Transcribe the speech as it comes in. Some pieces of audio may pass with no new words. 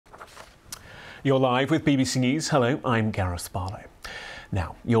You're live with BBC News. Hello, I'm Gareth Barlow.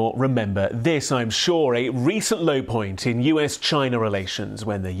 Now, you'll remember this, I'm sure, a recent low point in US-China relations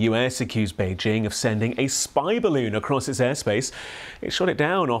when the US accused Beijing of sending a spy balloon across its airspace. It shot it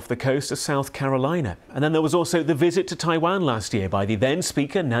down off the coast of South Carolina. And then there was also the visit to Taiwan last year by the then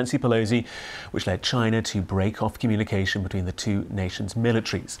Speaker Nancy Pelosi, which led China to break off communication between the two nations'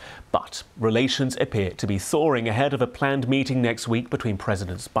 militaries. But relations appear to be thawing ahead of a planned meeting next week between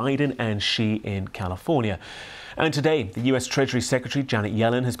Presidents Biden and Xi in California. And today, the US Treasury Secretary Janet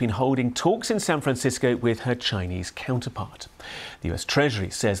Yellen has been holding talks in San Francisco with her Chinese counterpart. The US Treasury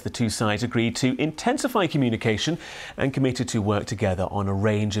says the two sides agreed to intensify communication and committed to work together on a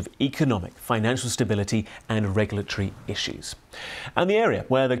range of economic, financial stability and regulatory issues. And the area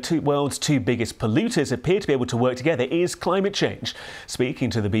where the world's two biggest polluters appear to be able to work together is climate change. Speaking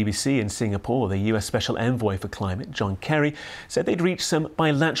to the BBC in Singapore, the US Special Envoy for Climate, John Kerry, said they'd reached some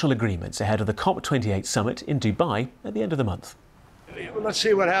bilateral agreements ahead of the COP28 summit in Dubai at the end of the month. Let's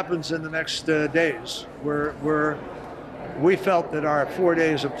see what happens in the next days. We felt that our 4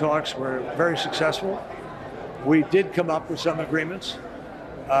 days of talks were very successful. We did come up with some agreements.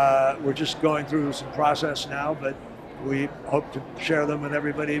 We're just going through some process now, but we hope to share them with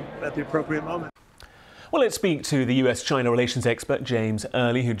everybody at the appropriate moment. Well, let's speak to the US-China relations expert, James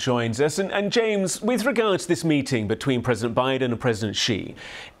Earley, who joins us. And James, with regards to this meeting between President Biden and President Xi,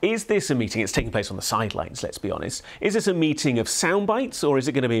 is this a meeting, it's taking place on the sidelines, let's be honest, is this a meeting of sound bites or is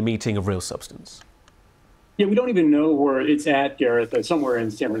it going to be a meeting of real substance? Yeah, we don't even know where it's at, Gareth, somewhere in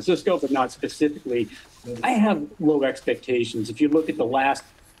San Francisco, but not specifically. I have low expectations. If you look at the last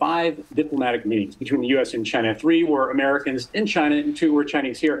 5 diplomatic meetings between the U.S. and China, 3 were Americans in China and 2 were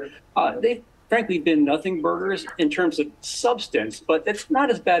Chinese here. They've frankly been nothing burgers in terms of substance, but that's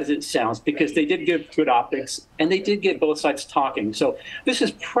not as bad as it sounds because they did give good optics and they did get both sides talking. So this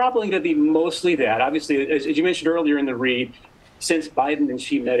is probably going to be mostly that. Obviously, as you mentioned earlier in the read, since Biden and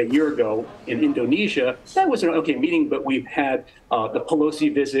Xi met a year ago in Indonesia, that was an okay meeting, but we've had the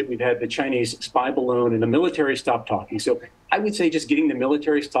Pelosi visit, we've had the Chinese spy balloon, and the military stopped talking. So I would say just getting the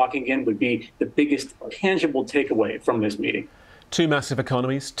military talking again would be the biggest tangible takeaway from this meeting. Two massive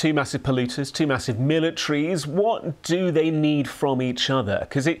economies, two massive polluters, two massive militaries. What do they need from each other?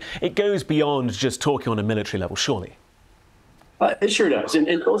 Because it goes beyond just talking on a military level, surely. It sure does.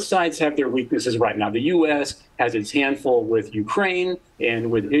 And both sides have their weaknesses right now. The U.S. has its handful with Ukraine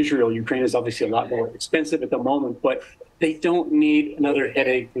and with Israel. Ukraine is obviously a lot more expensive at the moment, but they don't need another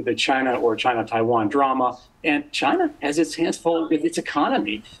headache with the China or China-Taiwan drama. And China has its hands full with its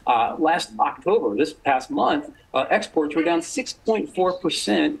economy. Last October, this past month, exports were down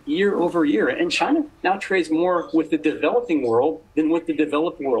 6.4% year over year. And China now trades more with the developing world than with the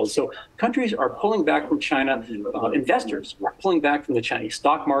developed world. So countries are pulling back from China. Investors are pulling back from the Chinese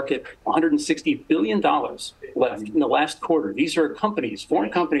stock market. $160 billion left in the last quarter. These are companies, foreign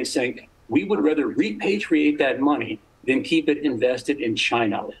companies saying, we would rather repatriate that money than keep it invested in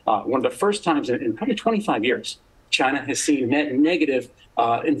China. One of the first times in probably 25 years, China has seen net negative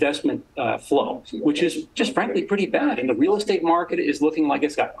investment flow, which is just frankly pretty bad. And the real estate market is looking like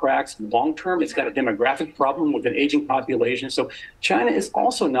it's got cracks. Long term, it's got a demographic problem with an aging population. So China is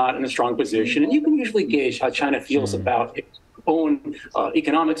also not in a strong position. And you can usually gauge how China feels about its own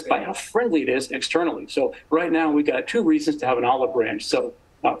economics by how friendly it is externally. So right now, we've got 2 reasons to have an olive branch. So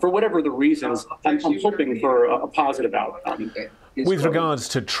for whatever the reasons, I'm hoping for a positive outcome. With regards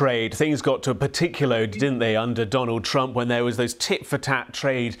to trade, things got to a particular, didn't they, under Donald Trump when there was those tit-for-tat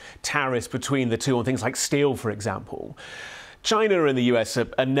trade tariffs between the two on things like steel, for example. China and the US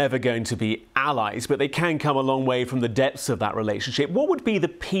are never going to be allies, but they can come a long way from the depths of that relationship. What would be the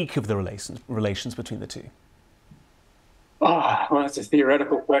peak of the relations between the two? Well, that's a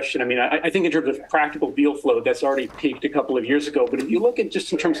theoretical question. I mean, I think in terms of practical deal flow, that's already peaked a couple of years ago. But if you look at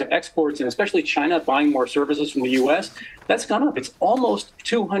just in terms of exports, and especially China buying more services from the U.S., that's gone up. It's almost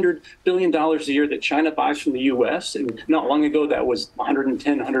 $200 billion a year that China buys from the U.S. And not long ago, that was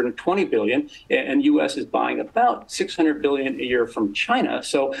 120 billion. And U.S. is buying about 600 billion a year from China.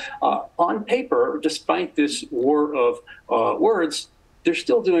 So on paper, despite this war of words, they're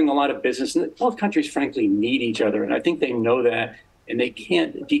still doing a lot of business, and both countries, frankly, need each other. And I think they know that, and they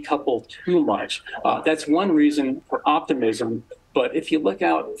can't decouple too much. That's one reason for optimism. But if you look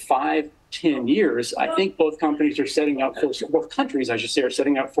out 5, 10 years, I think both countries are setting up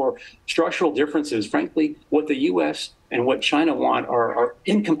for structural differences. Frankly, what the U.S. and what China want are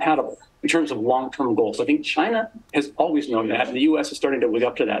incompatible in terms of long-term goals. I think China has always known that, and the U.S. is starting to wake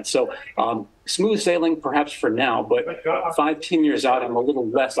up to that. So smooth sailing, perhaps for now, but 5, 10 years out, I'm a little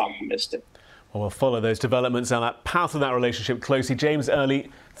less optimistic. Well, we'll follow those developments and that path of that relationship closely. James Earley,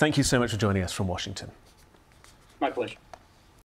 Thank you so much for joining us from Washington. My pleasure.